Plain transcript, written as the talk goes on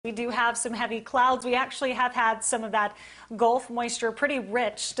We do have some heavy clouds. We actually have had some of that Gulf moisture pretty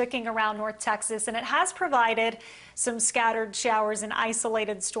rich sticking around North Texas, and it has provided some scattered showers and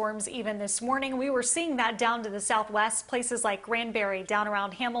isolated storms even this morning. We were seeing that down to the southwest, places like Granbury, down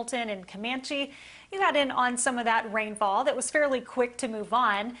around Hamilton and Comanche. You got in on some of that rainfall that was fairly quick to move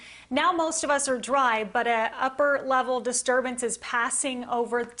on. Now most of us are dry, but an upper level disturbance is passing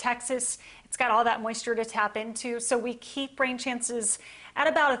over Texas. It's got all that moisture to tap into, so we keep rain chances at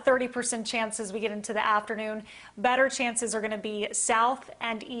about a 30% chance as we get into the afternoon. Better chances are going to be south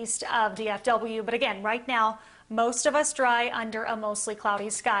and east of DFW, but again, right now, most of us dry under a mostly cloudy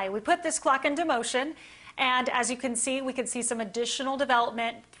sky. We put this clock into motion, and as you can see, we could see some additional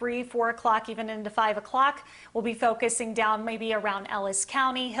development 3, 4 o'clock, even into 5 o'clock. We'll be focusing down maybe around Ellis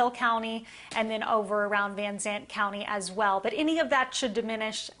County, Hill County, and then over around Van Zant County as well. But any of that should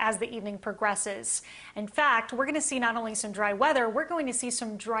diminish as the evening progresses. In fact, we're going to see not only some dry weather, we're going to see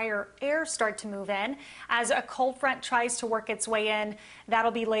some drier air start to move in as a cold front tries to work its way in.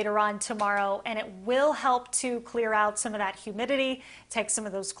 That'll be later on tomorrow, and it will help to clear out some of that humidity, take some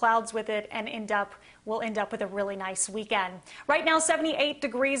of those clouds with it, and we'll end up with a really nice weekend. Right now, 78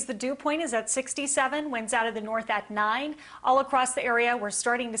 degrees. The dew point is at 67. Winds out of the north at 9. All across the area, we're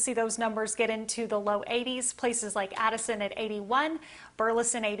starting to see those numbers get into the low 80s. Places like Addison at 81,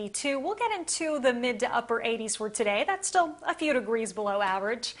 Burleson 82. We'll get into the mid to upper 80s for today. That's still a few degrees below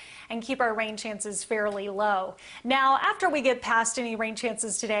average, and keep our rain chances fairly low. Now, after we get past any rain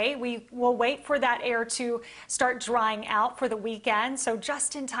chances today, we will wait for that air to start drying out for the weekend. So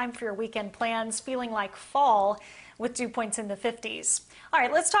just in time for your weekend plans, feeling like fall with dew points in the 50s. All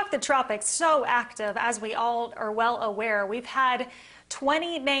right, let's talk the tropics. So active, as we all are well aware. We've had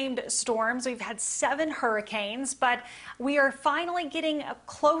 20 named storms. We've had 7 hurricanes, but we are finally getting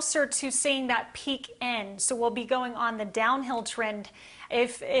closer to seeing that peak end. So we'll be going on the downhill trend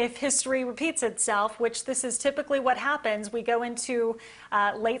if history repeats itself, which this is typically what happens. We go into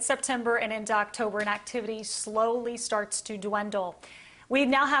late September and into October, and activity slowly starts to dwindle. We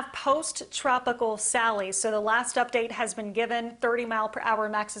now have post-tropical Sally, so the last update has been given, 30-mile-per-hour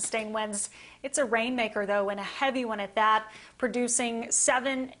max sustained winds. It's a rainmaker, though, and a heavy one at that, producing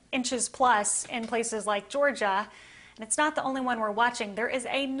 7 inches plus in places like Georgia. And it's not the only one we're watching. There is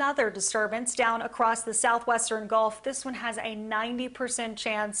another disturbance down across the southwestern Gulf. This one has a 90%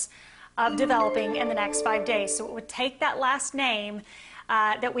 chance of developing in the next 5 days. So it would take that last name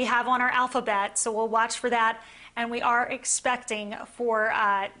that we have on our alphabet, so we'll watch for that. And we are expecting for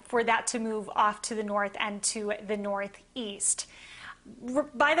that to move off to the north and to the northeast.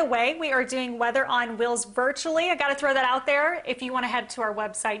 By the way, we are doing Weather on Wheels virtually. I got to throw that out there. If you want to head to our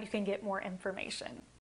website, you can get more information.